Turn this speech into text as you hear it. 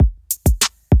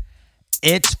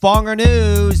It's Fonger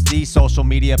News, the social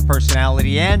media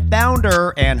personality and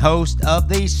founder and host of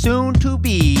the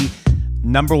soon-to-be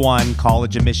 #1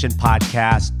 college admission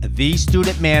podcast, The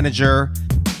Student Manager.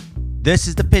 This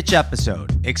is the pitch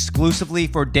episode, exclusively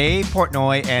for Dave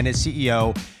Portnoy and his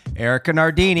CEO, Erika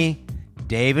Nardini.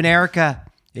 Dave and Erika,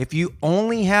 if you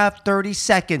only have 30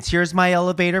 seconds, here's my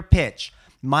elevator pitch.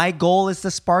 My goal is to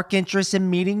spark interest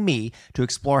in meeting me to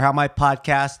explore how my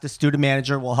podcast, The Student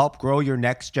Manager, will help grow your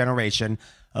next generation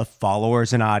of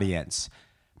followers and audience.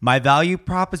 My value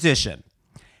proposition: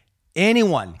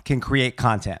 anyone can create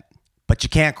content, but you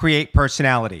can't create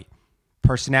personality.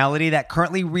 Personality that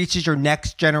currently reaches your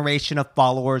next generation of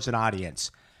followers and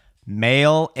audience.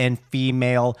 Male and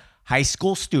female high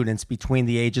school students between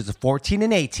the ages of 14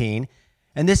 and 18,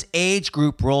 and this age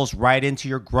group rolls right into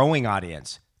your growing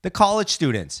audience, the college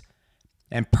students,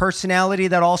 and personality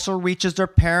that also reaches their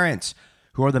parents,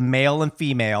 who are the male and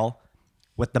female,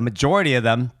 with the majority of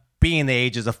them being the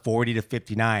ages of 40 to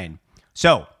 59.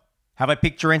 So, have I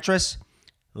piqued your interest?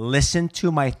 Listen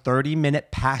to my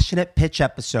 30-minute passionate pitch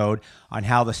episode on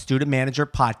how the Student Manager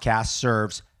podcast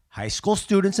serves high school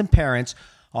students and parents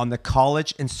on the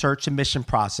college and search admission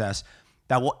process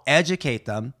that will educate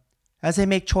them as they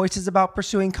make choices about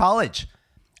pursuing college.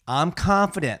 I'm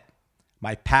confident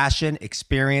my passion,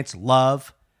 experience,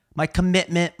 love, my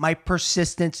commitment, my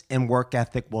persistence, and work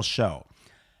ethic will show.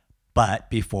 But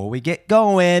before we get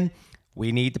going,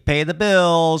 we need to pay the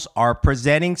bills. Our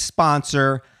presenting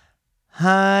sponsor,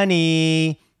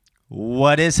 Honey.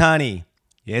 What is Honey?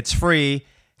 It's free.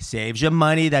 Saves you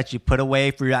money that you put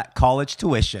away for that college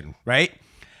tuition, right?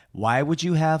 Why would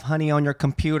you have Honey on your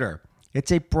computer?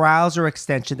 It's a browser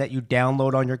extension that you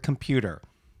download on your computer.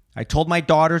 I told my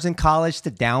daughters in college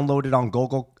to download it on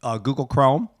Google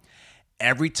Chrome.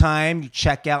 Every time you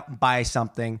check out and buy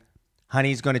something,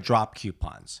 Honey's going to drop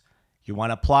coupons. You want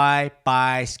to apply,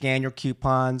 buy, scan your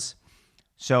coupons.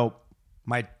 So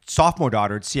my sophomore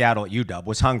daughter in Seattle at UW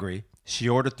was hungry. She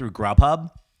ordered through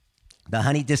Grubhub. The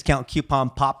Honey discount coupon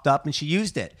popped up and she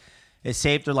used it. It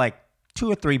saved her like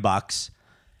 $2 or $3.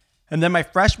 And then my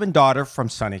freshman daughter from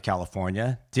sunny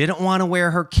California didn't want to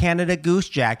wear her Canada Goose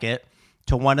jacket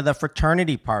to one of the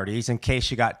fraternity parties in case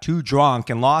she got too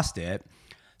drunk and lost it.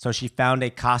 So she found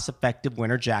a cost-effective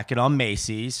winter jacket on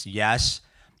Macy's. Yes,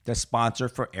 the sponsor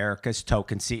for Erika's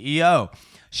Token CEO.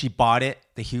 She bought it.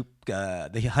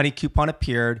 The Honey coupon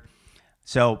appeared.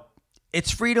 So it's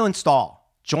free to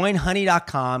install. Join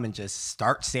honey.com and just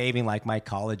start saving like my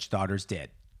college daughters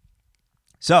did.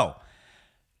 So,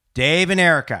 Dave and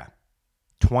Erika,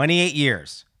 28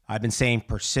 years. I've been saying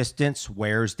persistence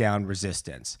wears down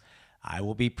resistance. I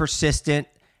will be persistent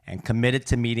and committed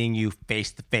to meeting you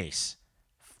face to face.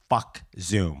 Fuck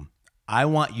Zoom. I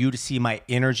want you to see my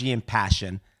energy and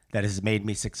passion that has made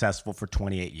me successful for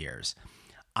 28 years.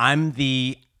 I'm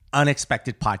the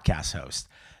unexpected podcast host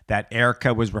that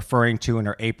Erika was referring to in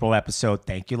her April episode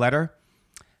thank you letter.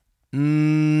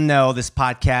 No, this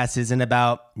podcast isn't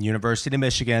about University of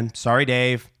Michigan. Sorry,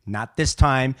 Dave, not this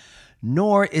time.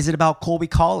 Nor is it about Colby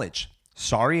College.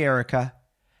 Sorry, Erika.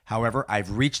 However,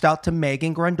 I've reached out to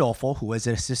Megan Grundolfo, who is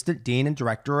an assistant dean and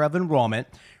director of enrollment,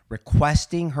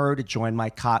 requesting her to join my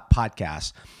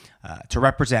podcast to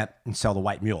represent and sell the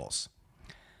White Mules.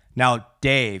 Now,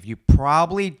 Dave, you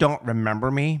probably don't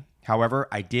remember me. However,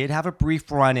 I did have a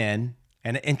brief run-in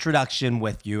and an introduction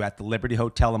with you at the Liberty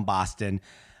Hotel in Boston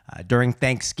during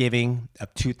Thanksgiving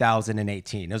of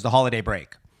 2018. It was the holiday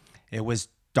break. It was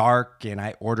dark, and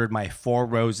I ordered my 4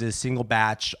 roses single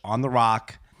batch on the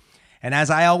rock. And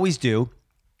as I always do,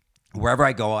 wherever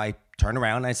I go, I turn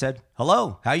around and I said,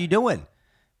 hello, how you doing?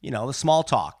 You know, the small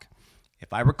talk.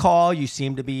 If I recall, you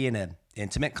seemed to be in an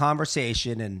intimate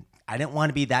conversation, and I didn't want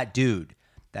to be that dude,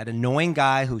 that annoying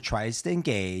guy who tries to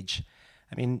engage.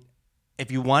 I mean,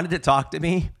 if you wanted to talk to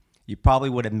me, you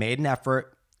probably would have made an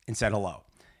effort and said hello.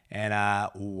 And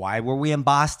why were we in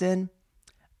Boston?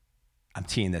 I'm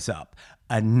teeing this up.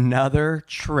 Another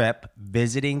trip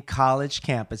visiting college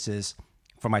campuses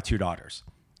for my 2 daughters.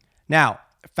 Now,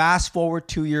 fast forward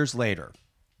 2 years later.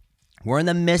 We're in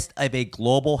the midst of a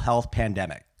global health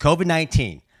pandemic.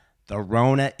 COVID-19. The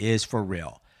Rona is for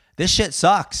real. This shit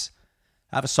sucks.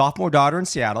 I have a sophomore daughter in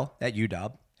Seattle at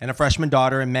UW and a freshman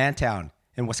daughter in Mantown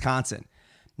in Wisconsin.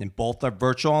 And both are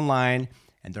virtual online,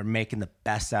 and they're making the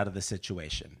best out of the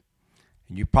situation.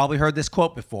 And you probably heard this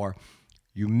quote before.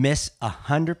 You miss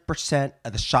 100%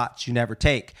 of the shots you never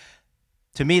take.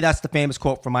 To me, that's the famous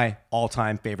quote from my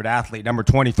all-time favorite athlete, number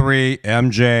 23,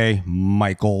 MJ,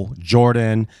 Michael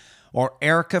Jordan. Or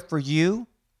Erika, for you,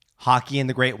 hockey and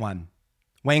the great one,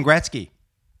 Wayne Gretzky.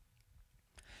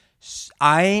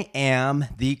 I am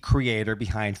the creator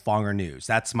behind Fonger News.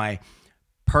 That's my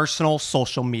personal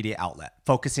social media outlet,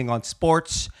 focusing on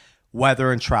sports,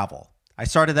 weather, and travel. I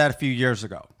started that a few years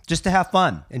ago just to have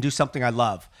fun and do something I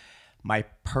love. My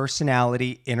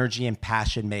personality, energy, and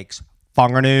passion makes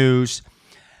Fonger News.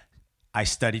 I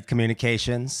studied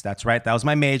communications. That's right. That was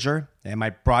my major. And my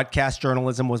broadcast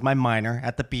journalism was my minor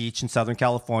at the beach in Southern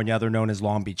California, other known as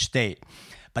Long Beach State.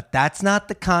 But that's not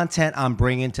the content I'm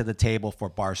bringing to the table for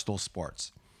Barstool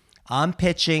Sports. I'm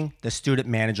pitching the Student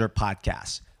Manager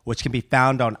podcast, which can be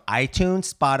found on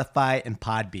iTunes, Spotify, and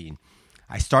Podbean.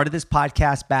 I started this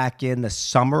podcast back in the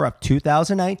summer of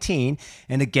 2019,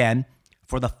 and again,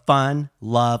 for the fun,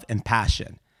 love, and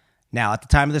passion. Now, at the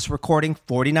time of this recording,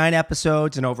 49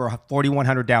 episodes and over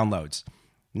 4,100 downloads.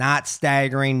 Not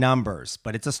staggering numbers,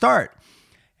 but it's a start.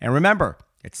 And remember,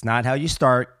 it's not how you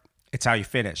start, it's how you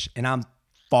finish. And I'm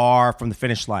far from the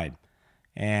finish line.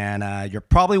 And you're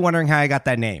probably wondering how I got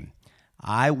that name.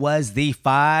 I was the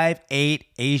 5'8"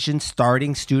 Asian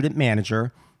starting student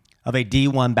manager of a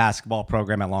D1 basketball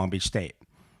program at Long Beach State.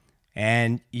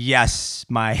 And yes,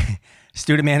 my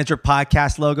Student Manager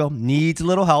podcast logo needs a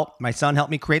little help. My son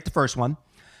helped me create the first one.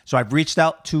 So I've reached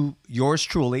out to yours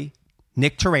truly,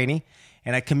 Nick Terani,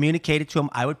 and I communicated to him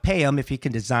I would pay him if he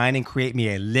can design and create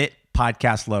me a lit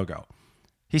podcast logo.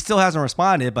 He still hasn't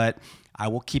responded, but I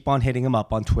will keep on hitting him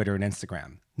up on Twitter and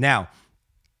Instagram. Now,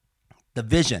 the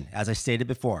vision, as I stated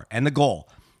before, and the goal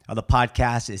of the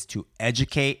podcast is to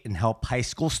educate and help high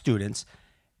school students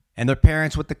and their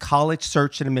parents with the college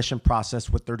search and admission process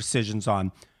with their decisions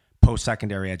on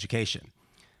post-secondary education.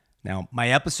 Now, my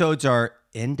episodes are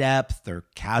in-depth. They're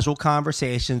casual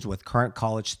conversations with current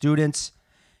college students,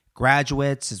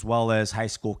 graduates, as well as high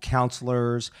school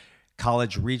counselors,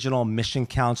 college regional mission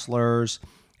counselors.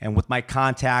 And with my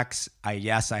contacts, I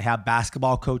have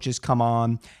basketball coaches come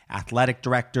on, athletic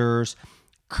directors,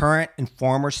 current and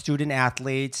former student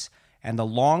athletes. And the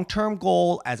long-term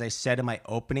goal, as I said in my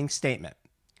opening statement,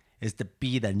 is to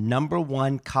be the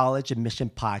 #1 college admission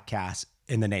podcast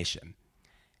in the nation.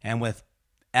 And with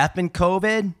effing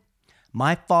COVID,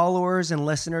 my followers and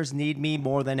listeners need me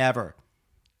more than ever.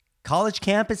 College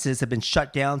campuses have been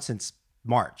shut down since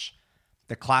March.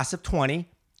 The class of 20,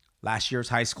 last year's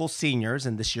high school seniors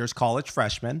and this year's college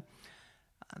freshmen,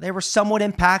 they were somewhat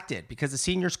impacted because the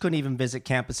seniors couldn't even visit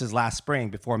campuses last spring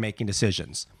before making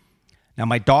decisions. Now,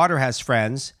 my daughter has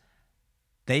friends.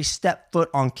 They step foot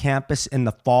on campus in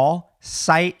the fall,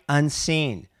 sight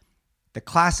unseen. The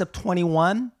class of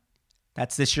 21,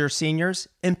 that's this year's seniors,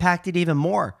 impacted even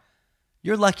more.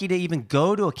 You're lucky to even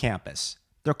go to a campus.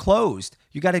 They're closed.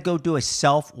 You got to go do a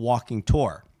self-walking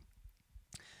tour.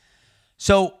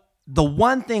 So the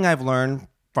one thing I've learned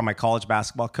from my college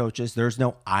basketball coaches, there's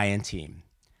no I in team.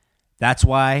 That's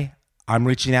why I'm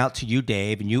reaching out to you,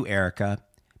 Dave, and you, Erika,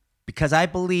 because I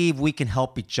believe we can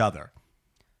help each other.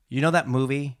 You know that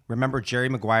movie? Remember Jerry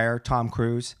Maguire, Tom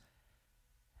Cruise?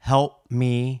 Help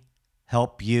me,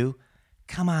 help you.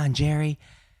 Come on, Jerry.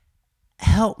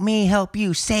 Help me, help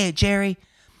you. Say it, Jerry.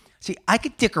 See, I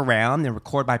could dick around and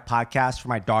record my podcast for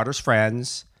my daughter's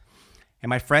friends and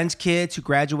my friends' kids who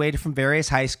graduated from various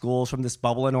high schools from this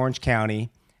bubble in Orange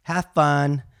County. Have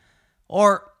fun.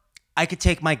 Or I could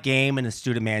take my game and a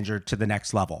student manager to the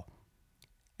next level.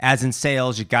 As in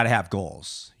sales, you got to have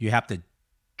goals. You have to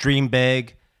dream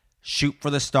big, shoot for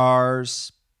the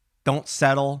stars, don't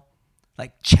settle.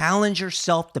 Like, challenge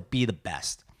yourself to be the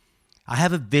best. I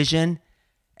have a vision,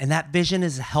 and that vision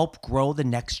is to help grow the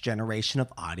next generation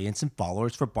of audience and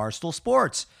followers for Barstool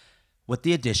Sports with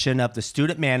the addition of the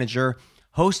Student Manager,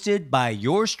 hosted by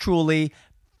yours truly,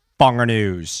 Fonger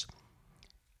News.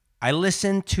 I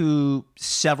listen to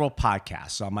several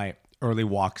podcasts on my early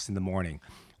walks in the morning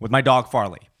with my dog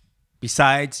Farley.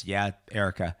 Besides,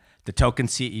 Erika, the token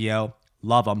CEO,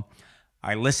 love him.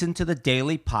 I listen to the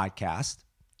daily podcast,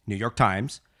 New York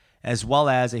Times, as well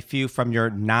as a few from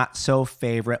your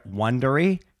not-so-favorite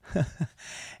Wondery,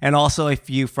 and also a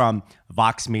few from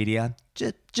Vox Media,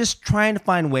 just trying to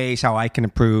find ways how I can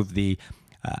improve the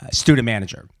student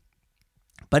manager.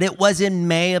 But it was in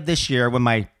May of this year when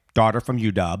my daughter from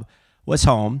UW was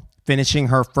home, finishing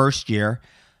her first year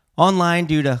online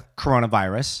due to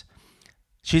coronavirus.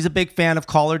 She's a big fan of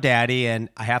Call Her Daddy, and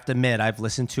I have to admit, I've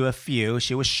listened to a few.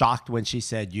 She was shocked when she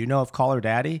said, "You know of Call Her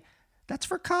Daddy? That's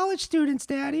for college students,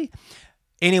 Daddy."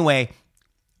 Anyway,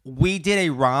 we did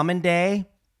a ramen day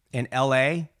in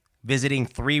LA, visiting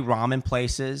 3 ramen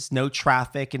places, no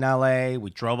traffic in LA. We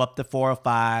drove up the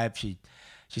 405. She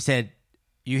said,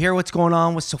 "You hear what's going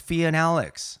on with Sophia and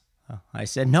Alex?" I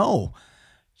said, "No."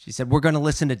 She said, "We're going to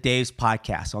listen to Dave's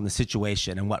podcast on the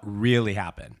situation and what really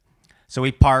happened." So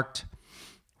we parked.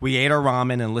 We ate our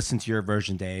ramen and listened to your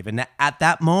version, Dave. And at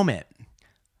that moment,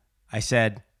 I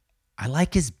said, I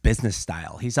like his business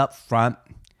style. He's up front,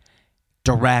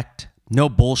 direct, no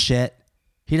bullshit.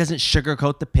 He doesn't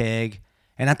sugarcoat the pig.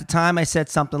 And at the time, I said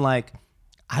something like,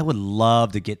 I would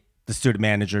love to get the student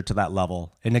manager to that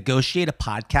level and negotiate a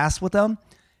podcast with him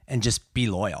and just be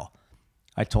loyal.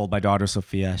 I told my daughter,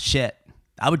 Sophia, shit,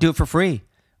 I would do it for free.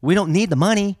 We don't need the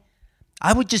money.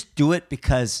 I would just do it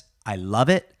because I love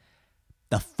it,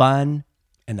 the fun,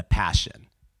 and the passion.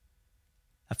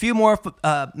 A few more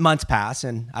months passed,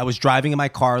 and I was driving in my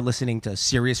car listening to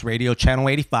Sirius Radio Channel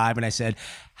 85, and I said,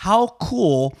 how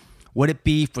cool would it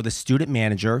be for the student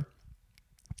manager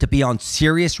to be on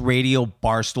Sirius Radio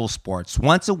Barstool Sports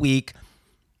once a week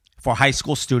for high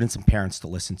school students and parents to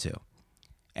listen to?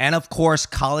 And of course,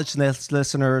 college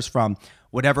listeners from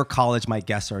whatever college my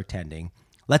guests are attending.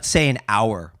 Let's say an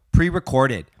hour,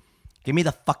 pre-recorded. Give me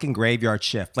the fucking graveyard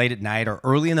shift late at night or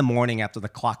early in the morning after the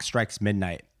clock strikes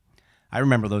midnight. I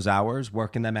remember those hours,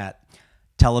 working them at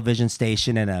television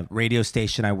station and a radio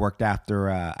station I worked after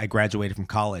I graduated from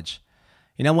college.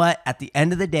 You know what? At the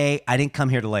end of the day, I didn't come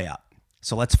here to lay up.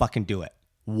 So let's fucking do it.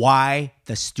 Why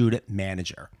the student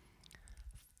manager?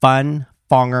 Fun,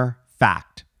 fonger,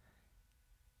 fact.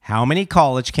 How many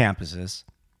college campuses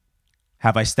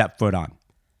have I stepped foot on?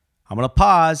 I'm going to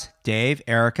pause. Dave,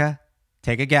 Erika,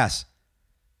 take a guess.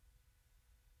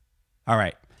 All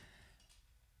right.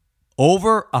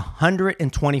 Over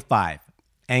 125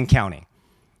 and counting.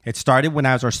 It started when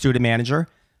I was our student manager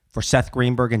for Seth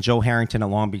Greenberg and Joe Harrington at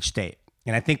Long Beach State.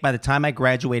 And I think by the time I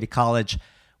graduated college,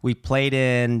 we played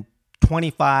in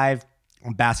 25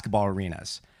 basketball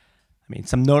arenas. I mean,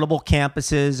 some notable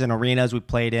campuses and arenas we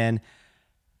played in: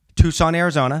 Tucson,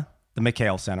 Arizona, the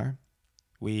McHale Center.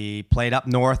 We played up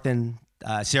north in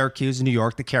Syracuse, New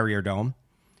York, the Carrier Dome.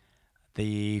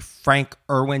 The Frank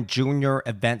Irwin Jr.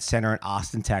 Event Center in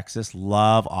Austin, Texas.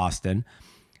 Love Austin.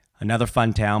 Another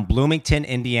fun town. Bloomington,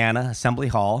 Indiana, Assembly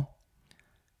Hall.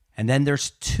 And then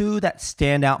there's two that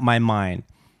stand out in my mind.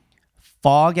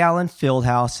 Fog Allen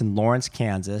Fieldhouse in Lawrence,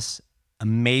 Kansas.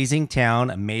 Amazing town,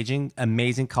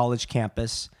 amazing college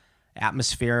campus,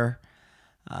 atmosphere.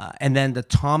 And then the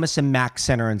Thomas and Mack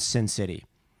Center in Sin City.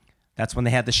 That's when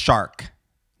they had the Shark,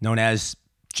 known as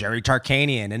Jerry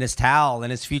Tarkanian, and his towel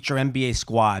and his future NBA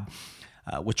squad,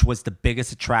 which was the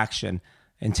biggest attraction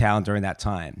in town during that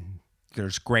time.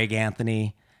 There's Greg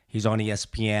Anthony. He's on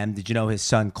ESPN. Did you know his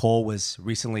son Cole was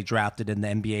recently drafted in the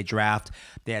NBA draft?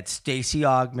 They had Stacey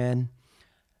Augmon.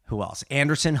 Who else?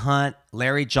 Anderson Hunt,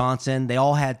 Larry Johnson. They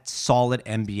all had solid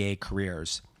NBA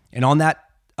careers. And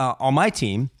on my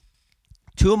team,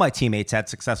 two of my teammates had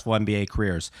successful NBA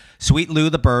careers. Sweet Lou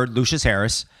the Bird, Lucius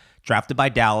Harris, drafted by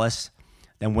Dallas,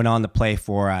 then went on to play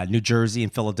for New Jersey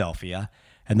and Philadelphia.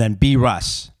 And then B.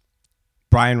 Russ,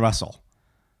 Brian Russell,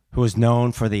 who was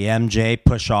known for the MJ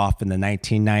push-off in the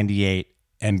 1998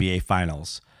 NBA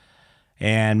Finals.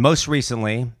 And most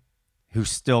recently,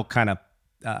 who's still kind of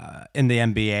in the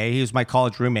NBA, he was my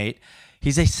college roommate.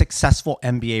 He's a successful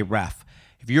NBA ref.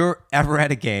 If you're ever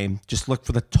at a game, just look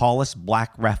for the tallest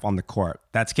black ref on the court.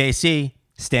 That's KC.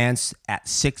 Stands at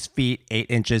 6 feet, 8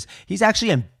 inches. He's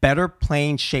actually in better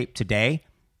playing shape today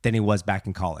than he was back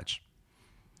in college.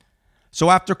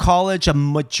 So after college, a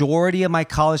majority of my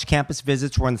college campus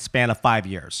visits were in the span of 5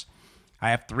 years. I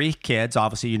have 3 kids.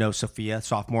 Obviously, you know Sophia,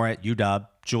 sophomore at UW,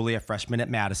 Julia, freshman at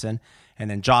Madison, and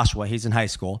then Joshua, he's in high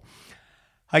school.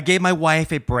 I gave my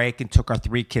wife a break and took our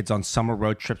 3 kids on summer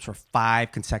road trips for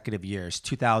 5 consecutive years,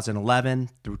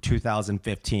 2011 through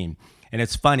 2015. And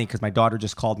it's funny because my daughter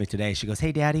just called me today. She goes,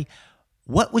 "Hey, Daddy,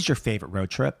 what was your favorite road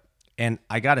trip?" And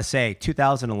I got to say,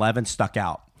 2011 stuck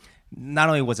out. Not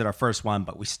only was it our first one,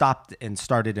 but we stopped and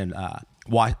started in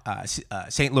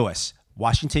St. Louis,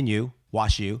 Washington U,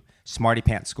 Wash U, Smarty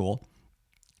Pants School.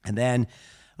 And then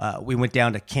we went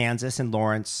down to Kansas and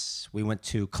Lawrence. We went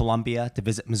to Columbia to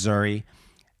visit Missouri.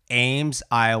 Ames,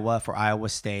 Iowa for Iowa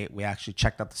State. We actually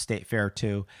checked out the State Fair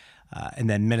too. And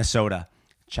then Minnesota,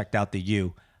 checked out the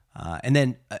U. And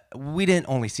then we didn't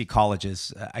only see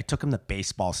colleges. I took them to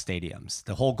baseball stadiums.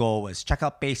 The whole goal was check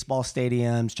out baseball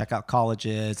stadiums, check out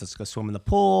colleges. Let's go swim in the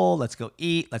pool. Let's go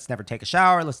eat. Let's never take a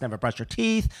shower. Let's never brush your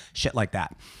teeth. Shit like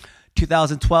that.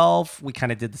 2012, we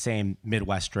kind of did the same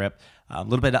Midwest trip, a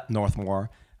little bit up north more.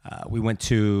 We went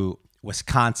to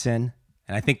Wisconsin,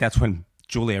 and I think that's when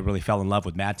Julia really fell in love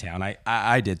with Madtown.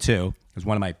 I did too. It was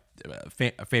one of my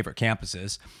favorite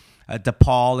campuses.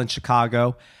 DePaul in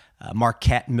Chicago.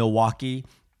 Marquette in Milwaukee.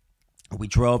 We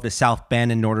drove to South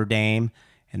Bend in Notre Dame.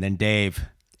 And then Dave,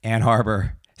 Ann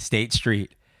Arbor, State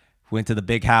Street. Went to the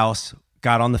big house,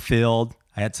 got on the field.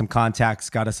 I had some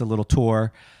contacts, got us a little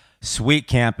tour. Sweet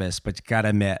campus, but you got to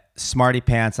admit, smarty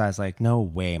pants, I was like, no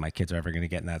way my kids are ever going to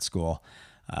get in that school.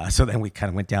 So then we kind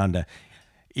of went down to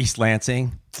East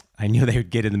Lansing. I knew they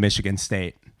would get into Michigan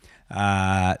State.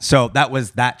 So that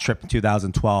was that trip in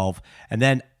 2012. And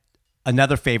then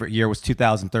another favorite year was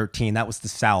 2013. That was the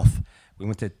South. We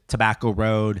went to Tobacco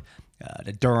Road,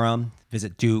 to Durham,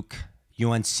 visit Duke,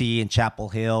 UNC in Chapel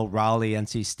Hill, Raleigh,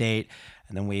 NC State.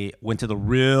 And then we went to the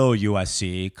real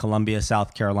USC, Columbia,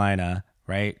 South Carolina,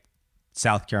 right?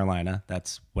 South Carolina.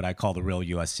 That's what I call the real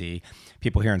USC.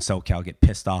 People here in SoCal get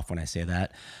pissed off when I say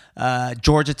that.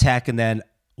 Georgia Tech, and then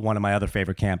one of my other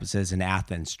favorite campuses in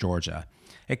Athens, Georgia.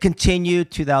 It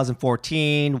continued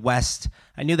 2014, West.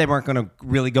 I knew they weren't going to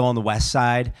really go on the West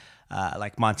side,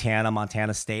 like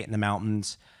Montana State in the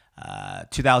mountains.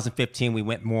 2015, we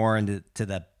went more into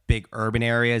the big urban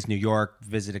areas, New York,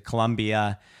 visited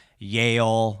Columbia,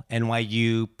 Yale,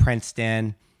 NYU,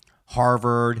 Princeton,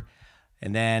 Harvard.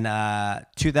 And then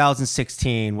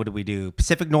 2016, what did we do?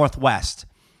 Pacific Northwest.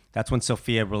 That's when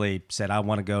Sophia really said, I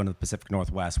want to go into the Pacific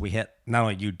Northwest. We hit not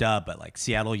only UW, but like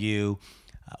Seattle U,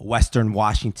 Western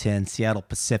Washington, Seattle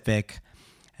Pacific.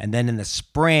 And then in the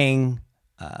spring,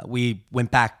 we went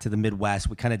back to the Midwest.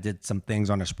 We kind of did some things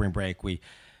on our spring break. We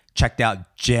checked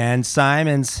out Jen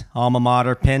Simon's alma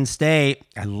mater, Penn State.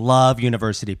 I love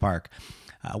University Park.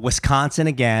 Wisconsin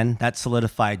again. That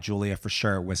solidified Julia for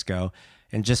sure at Wisco.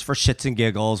 And just for shits and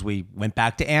giggles, we went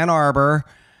back to Ann Arbor,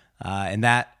 and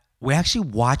that we actually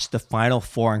watched the Final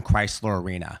Four in Chrysler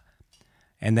Arena.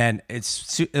 And then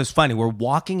it was funny. We're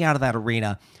walking out of that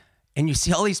arena, and you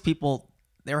see all these people.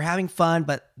 They were having fun,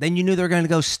 but then you knew they were going to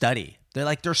go study.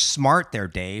 They're smart there,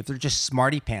 Dave. They're just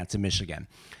smarty pants in Michigan.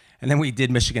 And then we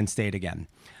did Michigan State again.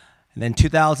 And then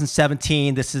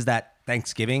 2017, this is that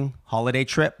Thanksgiving holiday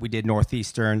trip. We did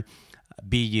Northeastern,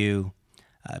 BU,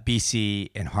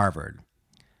 BC, and Harvard.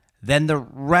 Then the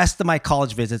rest of my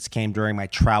college visits came during my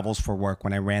travels for work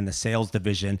when I ran the sales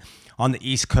division on the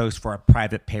East Coast for a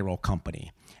private payroll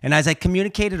company. And as I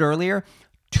communicated earlier,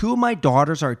 2 of my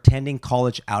daughters are attending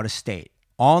college out of state.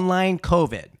 Online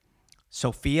COVID.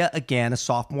 Sophia, again, a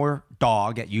sophomore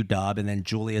dog at UW, and then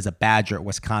Julia is a Badger at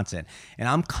Wisconsin. And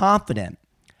I'm confident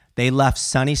they left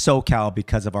sunny SoCal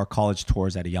because of our college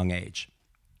tours at a young age.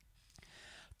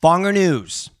 Fonger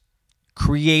News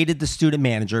created the student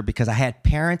manager because I had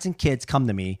parents and kids come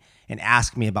to me and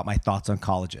ask me about my thoughts on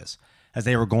colleges as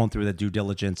they were going through the due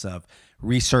diligence of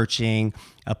researching,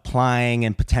 applying,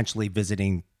 and potentially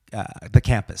visiting the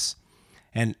campus.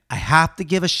 And I have to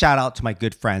give a shout out to my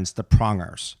good friends, the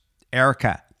Prongers.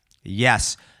 Erika,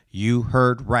 yes, you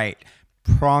heard right.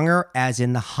 Pronger as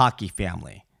in the hockey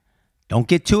family. Don't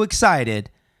get too excited.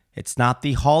 It's not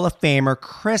the Hall of Famer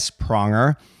Chris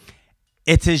Pronger.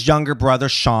 It's his younger brother,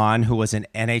 Sean, who was an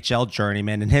NHL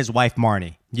journeyman, and his wife,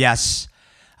 Marnie. Yes,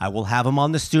 I will have him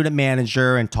on the student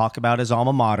manager and talk about his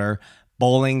alma mater,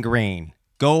 Bowling Green.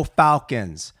 Go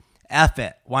Falcons. F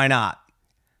it. Why not?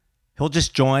 He'll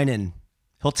just join and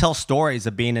he'll tell stories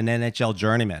of being an NHL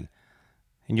journeyman.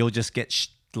 And you'll just get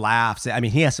laughs. I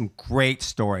mean, he has some great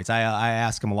stories. I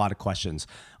ask him a lot of questions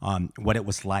on what it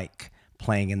was like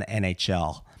playing in the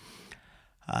NHL.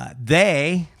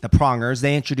 The Prongers,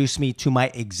 they introduced me to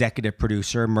my executive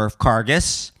producer, Murph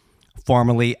Cargis,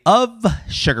 formerly of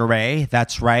Sugar Ray.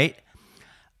 That's right.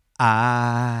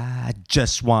 I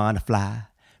just want to fly.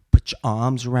 Put your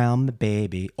arms around me,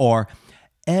 baby. Or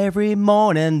every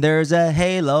morning there's a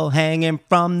halo hanging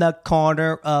from the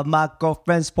corner of my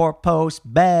girlfriend's four-post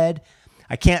bed.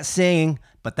 I can't sing,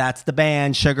 but that's the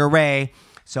band, Sugar Ray.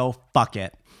 So fuck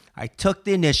it. I took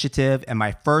the initiative, and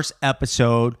my first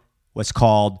episode was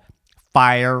called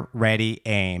Fire, Ready,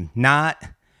 Aim. Not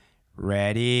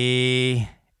Ready,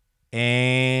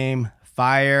 Aim,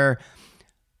 Fire.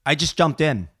 I just jumped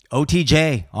in.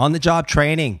 OTJ, on-the-job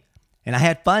training. And I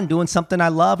had fun doing something I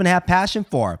love and have passion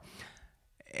for.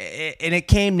 And it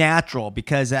came natural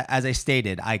because, as I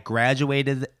stated, I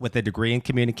graduated with a degree in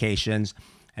communications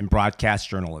and broadcast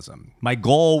journalism. My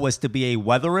goal was to be a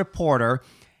weather reporter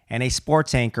and a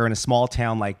sports anchor in a small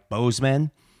town like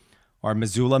Bozeman or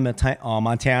Missoula,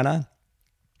 Montana,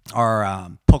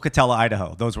 or Pocatello,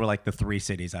 Idaho. Those were like the 3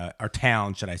 cities, or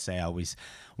towns, should I say, I always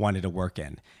wanted to work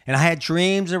in. And I had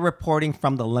dreams of reporting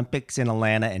from the Olympics in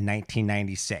Atlanta in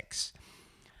 1996.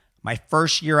 My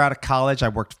first year out of college, I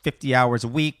worked 50 hours a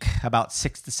week, about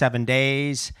 6 to 7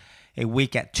 days a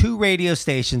week at 2 radio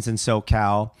stations in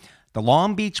SoCal, the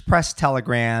Long Beach Press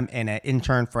Telegram, and an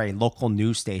intern for a local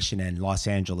news station in Los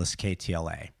Angeles,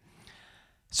 KTLA.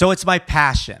 So it's my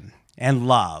passion and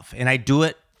love, and I do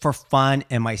it for fun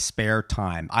in my spare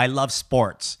time. I love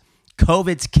sports.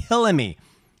 COVID's killing me.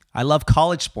 I love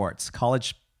college sports,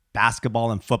 college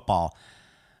basketball and football.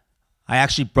 I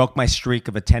actually broke my streak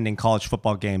of attending college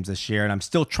football games this year, and I'm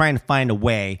still trying to find a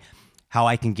way how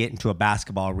I can get into a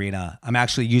basketball arena. I'm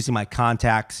actually using my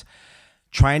contacts,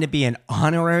 trying to be an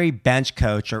honorary bench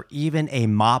coach or even a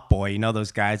mop boy. You know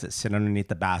those guys that sit underneath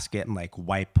the basket and like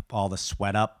wipe all the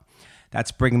sweat up?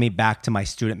 That's bringing me back to my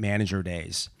student manager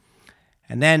days.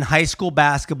 And then high school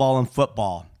basketball and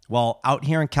football. Well, out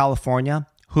here in California,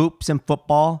 hoops and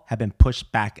football have been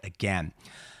pushed back again.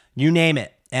 You name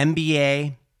it,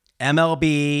 NBA,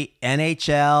 MLB,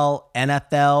 NHL,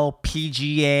 NFL,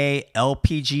 PGA,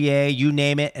 LPGA, you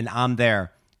name it, and I'm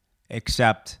there,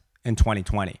 except in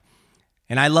 2020.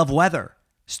 And I love weather,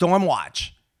 storm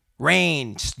watch,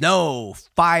 rain, snow,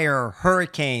 fire,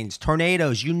 hurricanes,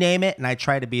 tornadoes, you name it, and I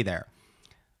try to be there.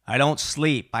 I don't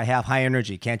sleep. I have high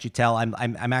energy. Can't you tell?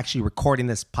 I'm actually recording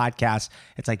this podcast.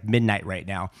 It's like midnight right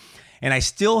now. And I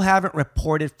still haven't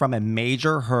reported from a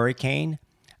major hurricane.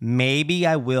 Maybe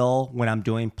I will when I'm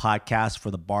doing podcasts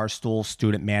for the Barstool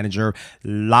Student Manager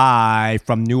live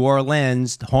from New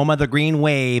Orleans, home of the Green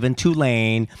Wave in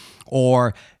Tulane,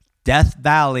 or Death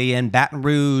Valley in Baton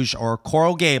Rouge, or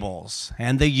Coral Gables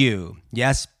and the U.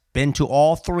 Yes, been to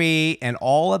all three, and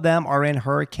all of them are in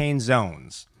hurricane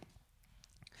zones.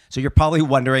 So you're probably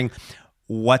wondering,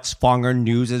 what's Fonger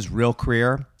News' real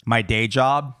career? My day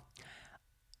job?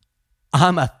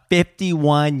 I'm a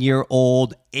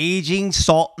 51-year-old, aging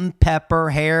salt and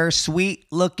pepper hair,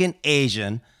 sweet-looking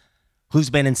Asian who's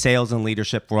been in sales and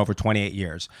leadership for over 28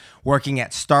 years, working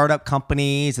at startup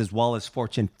companies as well as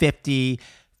Fortune 50,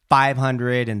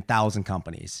 500, and 1,000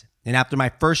 companies. And after my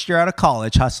first year out of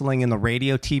college, hustling in the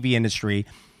radio TV industry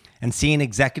and seeing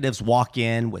executives walk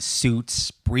in with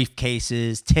suits,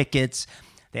 briefcases, tickets,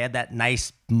 they had that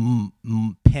nice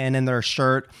pin in their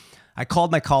shirt. I called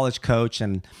my college coach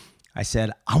and I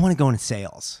said, I want to go into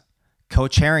sales.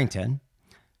 Coach Harrington,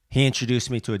 he introduced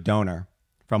me to a donor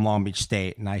from Long Beach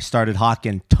State, and I started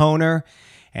hawking toner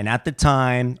and at the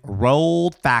time,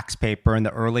 rolled fax paper in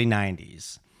the early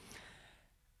 90s.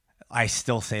 I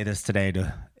still say this today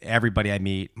to everybody I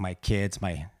meet, my kids,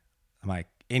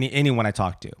 anyone I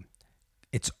talk to.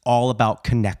 It's all about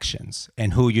connections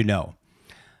and who you know.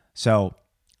 So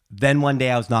then one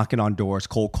day I was knocking on doors,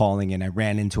 cold calling, and I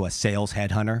ran into a sales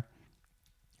headhunter.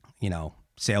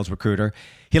 Sales recruiter.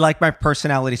 He liked my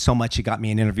personality so much, he got me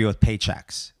an interview with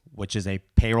Paychex, which is a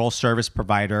payroll service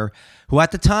provider who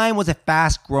at the time was a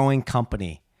fast-growing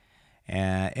company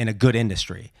in a good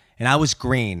industry. And I was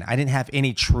green. I didn't have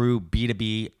any true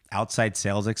B2B outside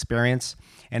sales experience.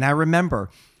 And I remember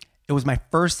it was my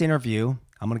first interview.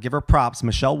 I'm going to give her props.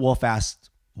 Michelle Wolf asked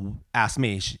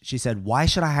me, she said, why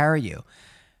should I hire you?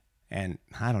 And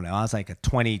I don't know. I was like a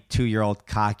 22-year-old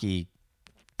cocky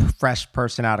fresh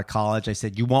person out of college. I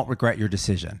said, you won't regret your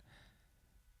decision.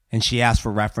 And she asked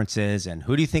for references. And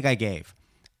who do you think I gave?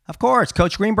 Of course,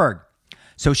 Coach Greenberg.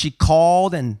 So she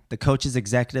called, and the coach's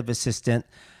executive assistant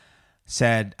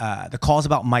said, the call's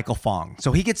about Michael Fong.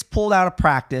 So he gets pulled out of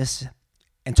practice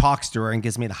and talks to her and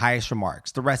gives me the highest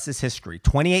remarks. The rest is history.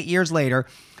 28 years later,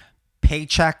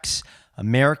 Paychex,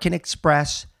 American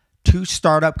Express, 2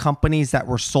 startup companies that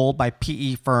were sold by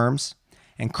PE firms,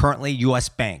 and currently U.S.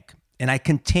 Bank. And I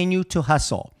continue to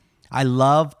hustle. I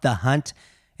love the hunt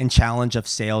and challenge of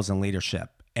sales and leadership.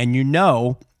 And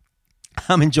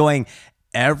I'm enjoying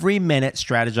every minute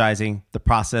strategizing the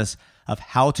process of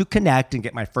how to connect and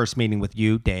get my first meeting with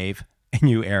you, Dave, and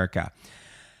you, Erika.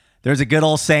 There's a good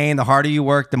old saying, the harder you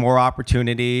work, the more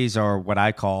opportunities, or what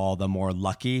I call the more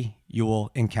lucky you will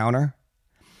encounter.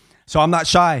 So I'm not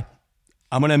shy.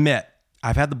 I'm going to admit,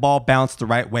 I've had the ball bounce the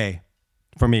right way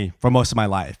for me for most of my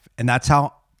life. And that's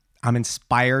how I'm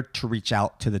inspired to reach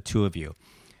out to the two of you.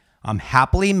 I'm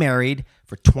happily married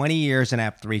for 20 years and I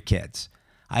have 3 kids.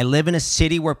 I live in a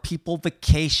city where people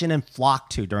vacation and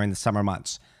flock to during the summer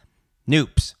months.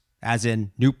 Noops, as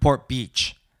in Newport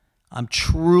Beach. I'm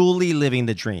truly living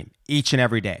the dream each and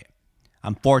every day.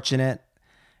 I'm fortunate,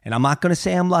 and I'm not going to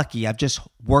say I'm lucky. I've just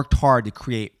worked hard to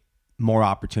create more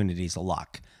opportunities of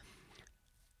luck.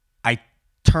 I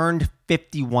turned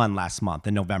 51 last month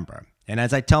in November. And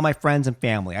as I tell my friends and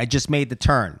family, I just made the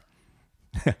turn.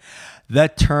 The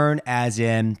turn as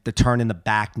in the turn in the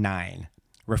back 9,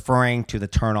 referring to the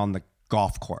turn on the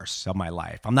golf course of my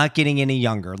life. I'm not getting any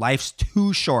younger. Life's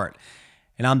too short,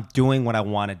 and I'm doing what I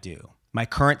want to do. My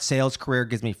current sales career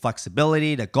gives me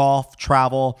flexibility to golf,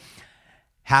 travel,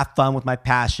 have fun with my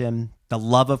passion, the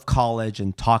love of college,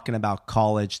 and talking about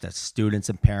college to students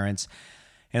and parents.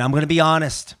 And I'm going to be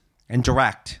honest and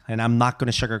direct, and I'm not going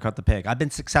to sugarcoat the pig. I've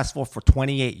been successful for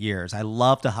 28 years. I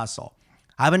love to hustle.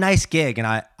 I have a nice gig, and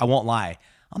I won't lie.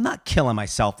 I'm not killing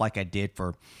myself like I did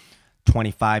for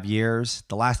 25 years.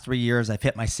 The last 3 years, I've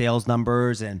hit my sales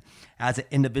numbers and as an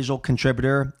individual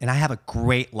contributor, and I have a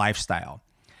great lifestyle.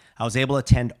 I was able to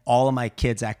attend all of my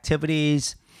kids'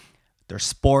 activities, their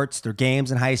sports, their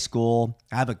games in high school.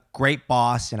 I have a great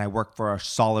boss, and I work for a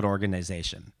solid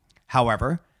organization.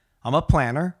 However, I'm a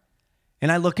planner,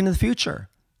 and I look into the future.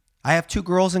 I have 2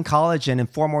 girls in college, and in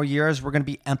 4 more years, we're going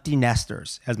to be empty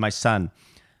nesters as my son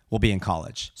will be in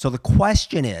college. So the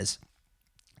question is,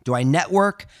 do I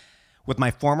network with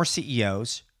my former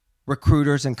CEOs,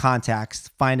 recruiters, and contacts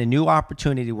to find a new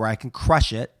opportunity where I can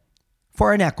crush it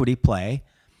for an equity play?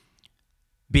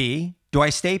 B, do I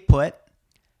stay put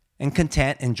and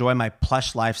content, enjoy my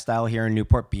plush lifestyle here in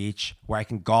Newport Beach, where I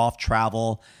can golf,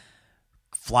 travel,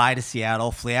 fly to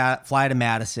Seattle, fly to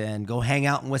Madison, go hang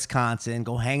out in Wisconsin,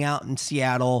 go hang out in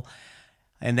Seattle,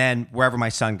 and then wherever my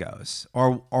son goes?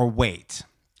 Or wait,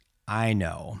 I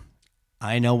know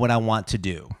what I want to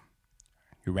do.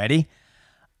 You ready?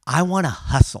 I want to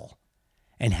hustle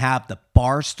and have the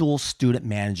Barstool Student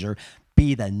Manager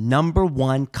be the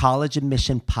 #1 college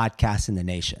admission podcast in the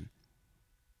nation.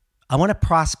 I want to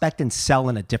prospect and sell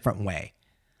in a different way.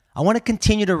 I want to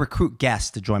continue to recruit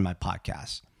guests to join my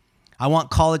podcast. I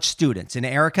want college students. And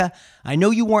Erika, I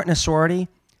know you weren't in a sorority,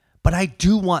 but I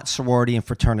do want sorority and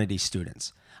fraternity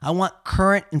students. I want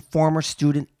current and former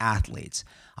student athletes.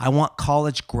 I want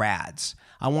college grads.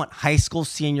 I want high school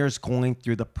seniors going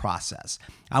through the process.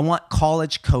 I want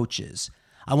college coaches.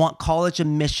 I want college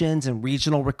admissions and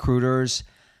regional recruiters.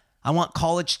 I want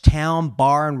college town,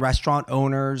 bar, and restaurant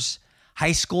owners,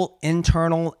 high school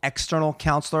internal, external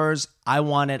counselors. I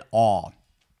want it all.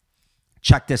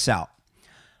 Check this out.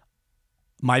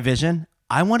 My vision,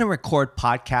 I want to record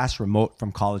podcasts remote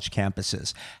from college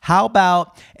campuses. How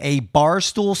about a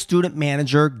Barstool Student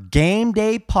Manager game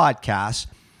day podcast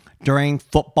during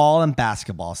football and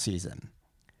basketball season?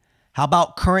 How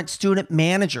about current student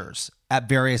managers at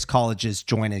various colleges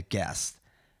join as guests?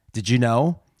 Did you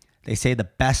know they say the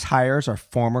best hires are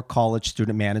former college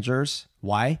student managers?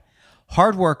 Why?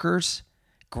 Hard workers,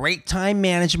 great time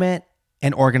management,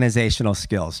 and organizational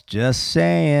skills. Just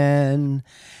saying.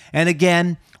 And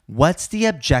again, what's the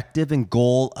objective and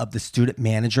goal of the Student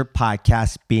Manager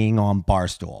podcast being on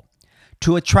Barstool?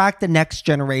 To attract the next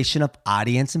generation of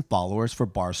audience and followers for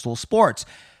Barstool Sports.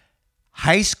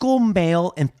 High school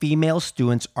male and female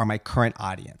students are my current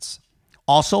audience.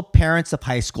 Also, parents of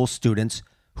high school students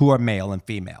who are male and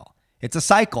female. It's a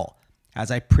cycle. As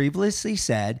I previously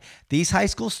said, these high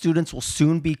school students will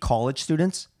soon be college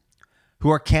students who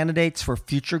are candidates for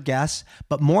future guests,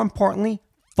 but more importantly,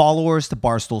 followers to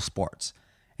Barstool Sports.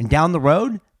 And down the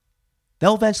road,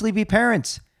 they'll eventually be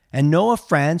parents and know of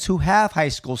friends who have high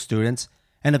school students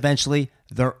and eventually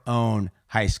their own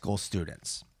high school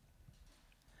students.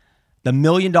 The $1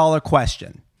 million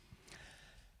question.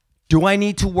 Do I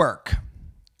need to work?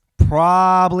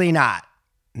 Probably not.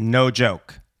 No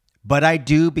joke. But I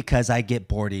do because I get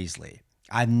bored easily.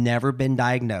 I've never been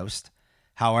diagnosed.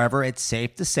 However, it's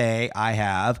safe to say I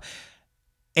have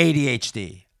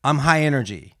ADHD. I'm high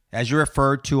energy. As you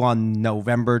referred to on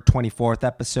November 24th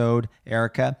episode,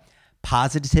 Erika,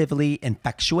 positively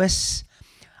infectious.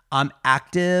 I'm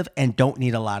active and don't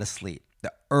need a lot of sleep.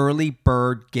 The early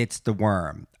bird gets the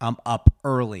worm. I'm up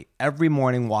early every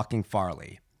morning walking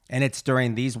Farley. And it's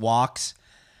during these walks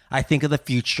I think of the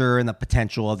future and the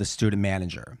potential of the student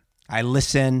manager. I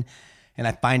listen and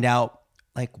I find out,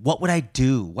 like, what would I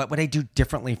do? What would I do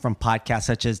differently from podcasts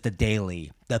such as The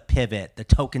Daily, The Pivot, The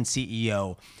Token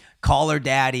CEO, Call Her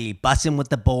Daddy, Bussin' with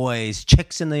the Boys,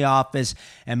 Chicks in the Office,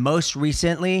 and most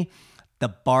recently,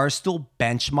 the Barstool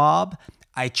Bench Mob.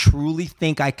 I truly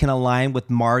think I can align with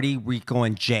Marty, Rico,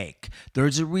 and Jake.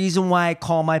 There's a reason why I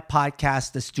call my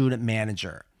podcast The Student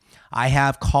Manager. I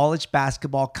have college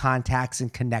basketball contacts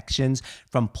and connections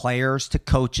from players to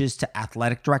coaches to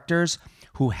athletic directors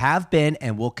who have been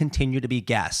and will continue to be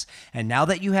guests. And now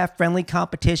that you have friendly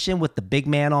competition with the Big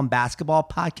Man on Basketball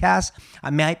podcast,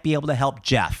 I might be able to help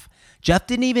Jeff. Jeff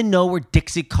didn't even know where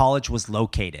Dixie College was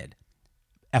located.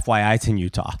 FYI, it's in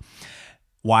Utah.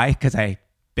 Why? Because I've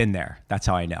been there. That's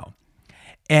how I know.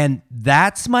 And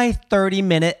that's my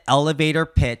 30-minute elevator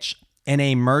pitch in an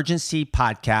emergency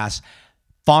podcast.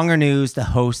 Fonger News, the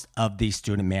host of The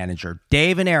Student Manager.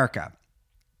 Dave and Erika,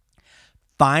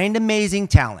 find amazing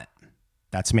talent.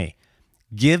 That's me.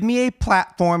 Give me a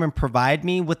platform and provide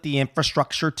me with the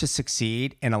infrastructure to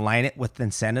succeed and align it with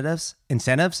incentives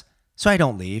so I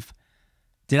don't leave.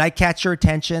 Did I catch your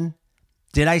attention?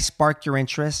 Did I spark your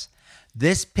interest?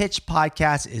 This pitch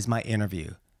podcast is my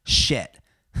interview. Shit.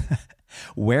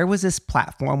 Where was this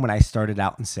platform when I started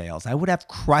out in sales? I would have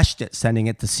crushed it sending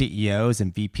it to CEOs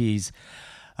and VPs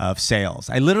of sales.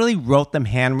 I literally wrote them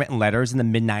handwritten letters in the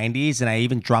mid-90s, and I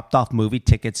even dropped off movie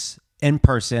tickets in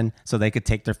person so they could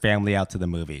take their family out to the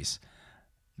movies.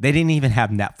 They didn't even have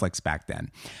Netflix back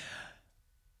then.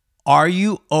 Are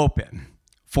you open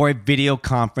for a video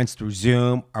conference through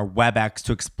Zoom or WebEx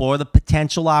to explore the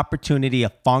potential opportunity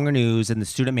of Fonger News and the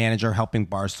student manager helping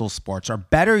Barstool Sports? Or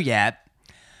better yet,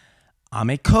 I'm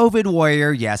a COVID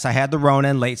warrior. Yes, I had the Rona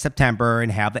in late September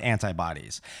and have the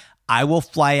antibodies. I will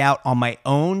fly out on my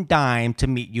own dime to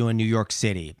meet you in New York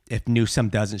City if Newsom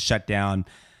doesn't shut down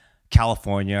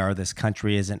California or this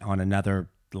country isn't on another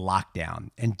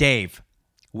lockdown. And Dave,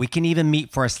 we can even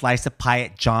meet for a slice of pie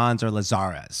at John's or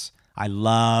Lazara's. I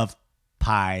love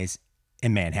pies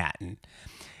in Manhattan.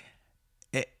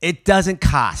 It doesn't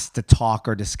cost to talk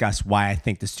or discuss why I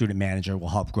think the student manager will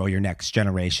help grow your next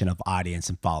generation of audience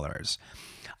and followers.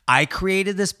 I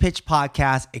created this pitch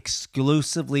podcast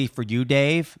exclusively for you,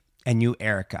 Dave, and you,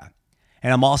 Erika.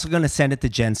 And I'm also going to send it to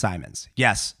Jen Simons.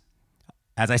 Yes,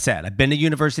 as I said, I've been to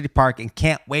University Park and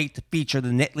can't wait to feature the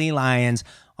Nittany Lions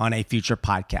on a future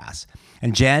podcast.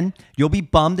 And Jen, you'll be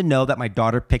bummed to know that my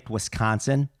daughter picked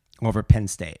Wisconsin over Penn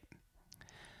State.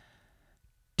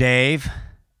 Dave,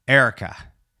 Erika,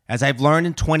 as I've learned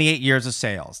in 28 years of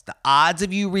sales, the odds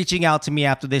of you reaching out to me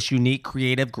after this unique,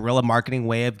 creative, guerrilla marketing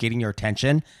way of getting your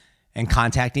attention and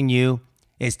contacting you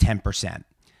is 10%.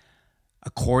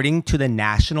 According to the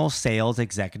National Sales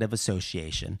Executive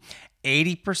Association,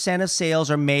 80% of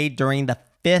sales are made during the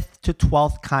 5th to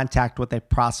 12th contact with a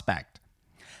prospect.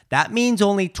 That means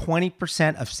only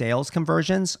 20% of sales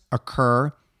conversions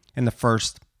occur in the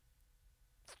first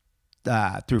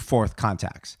through 4th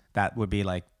contacts. That would be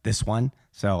like this one.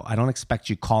 So I don't expect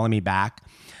you calling me back.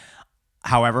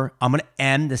 However, I'm going to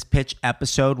end this pitch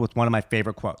episode with one of my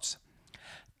favorite quotes.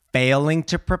 Failing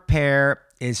to prepare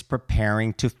is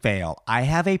preparing to fail. I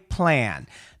have a plan,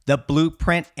 the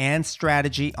blueprint and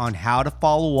strategy on how to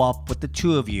follow up with the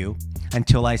two of you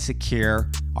until I secure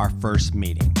our first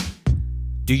meeting.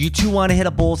 Do you two want to hit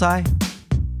a bullseye?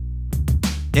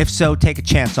 If so, take a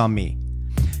chance on me.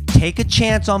 Take a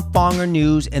chance on Fonger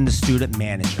News and the student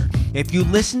manager. If you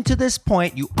listen to this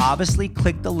point, you obviously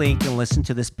click the link and listen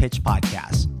to this pitch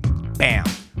podcast. Bam,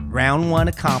 round 1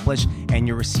 accomplished, and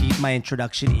you receive my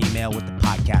introduction email with the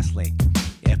podcast link.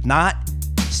 If not,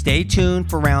 stay tuned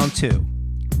for round 2.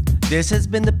 This has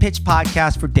been the Pitch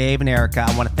Podcast for Dave and Erika.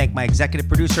 I want to thank my executive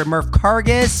producer, Murph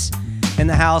Cargis, in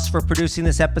the house for producing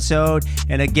this episode.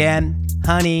 And again,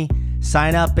 honey,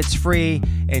 sign up. It's free.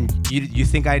 And you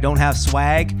think I don't have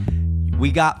swag?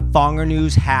 We got Fonger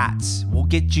News hats. We'll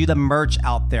get you the merch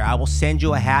out there. I will send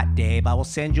you a hat, Dave. I will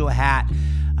send you a hat,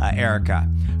 Erika.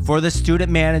 For the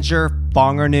student manager,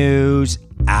 Fonger News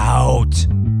out.